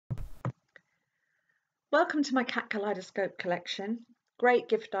Welcome to my Cat Kaleidoscope collection. Great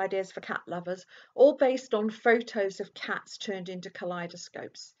gift ideas for cat lovers, all based on photos of cats turned into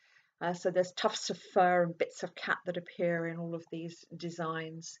kaleidoscopes. So there's tufts of fur and bits of cat that appear in all of these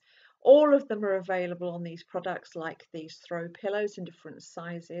designs. All of them are available on these products, like these throw pillows in different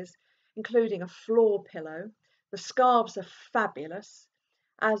sizes, including a floor pillow. The scarves are fabulous,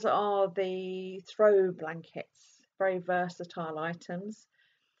 as are the throw blankets, very versatile items.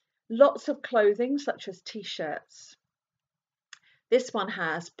 Lots of clothing such as t-shirts. This one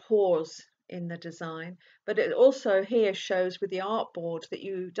has paws in the design, but it also here shows with the artboard that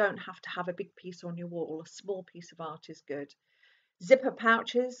you don't have to have a big piece on your wall. A small piece of art is good. Zipper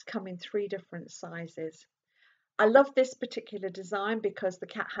pouches come in 3 different sizes. I love this particular design because the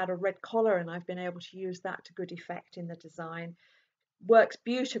cat had a red collar and I've been able to use that to good effect in the design. Works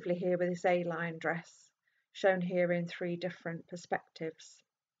beautifully here with this A-line dress, shown here in 3 different perspectives.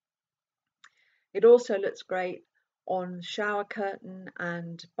 It also looks great on shower curtain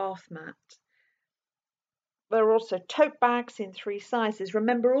and bath mat. There are also tote bags in 3 sizes.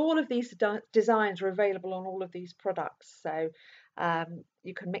 Remember, all of these designs are available on all of these products, so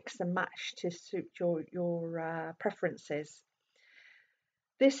you can mix and match to suit your preferences.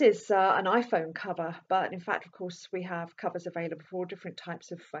 This is an iPhone cover, but in fact, of course, we have covers available for all different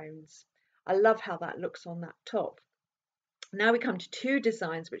types of phones. I love how that looks on that top. Now we come to 2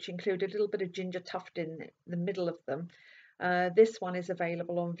 designs which include a little bit of ginger tuft in the middle of them. This one is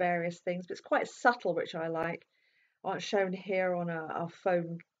available on various things, but it's quite subtle, which I like. Shown here on a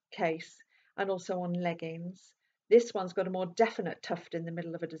foam case and also on leggings. This one's got a more definite tuft in the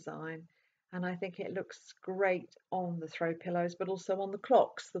middle of a design, and I think it looks great on the throw pillows, but also on the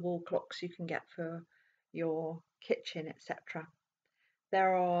clocks, the wall clocks you can get for your kitchen, etc.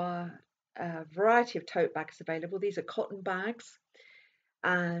 There are a variety of tote bags available. These are cotton bags,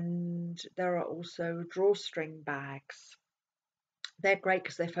 and there are also drawstring bags. They're great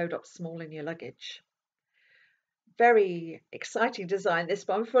because they fold up small in your luggage. Very exciting design, this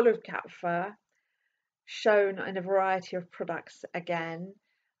one, full of cat fur, shown in a variety of products again.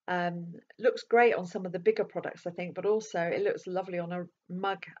 Looks great on some of the bigger products, I think, but also it looks lovely on a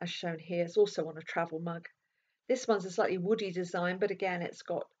mug as shown here. It's also on a travel mug. This one's a slightly woody design, but again, it's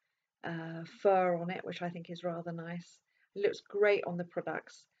got fur on it, which I think is rather nice. It looks great on the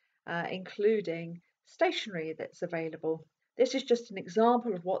products, including stationery that's available. This is just an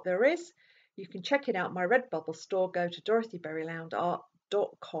example of what there is. You can check it out my RedBubble store. Go to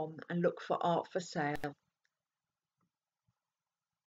dorothyberryloundart.com and look for art for sale.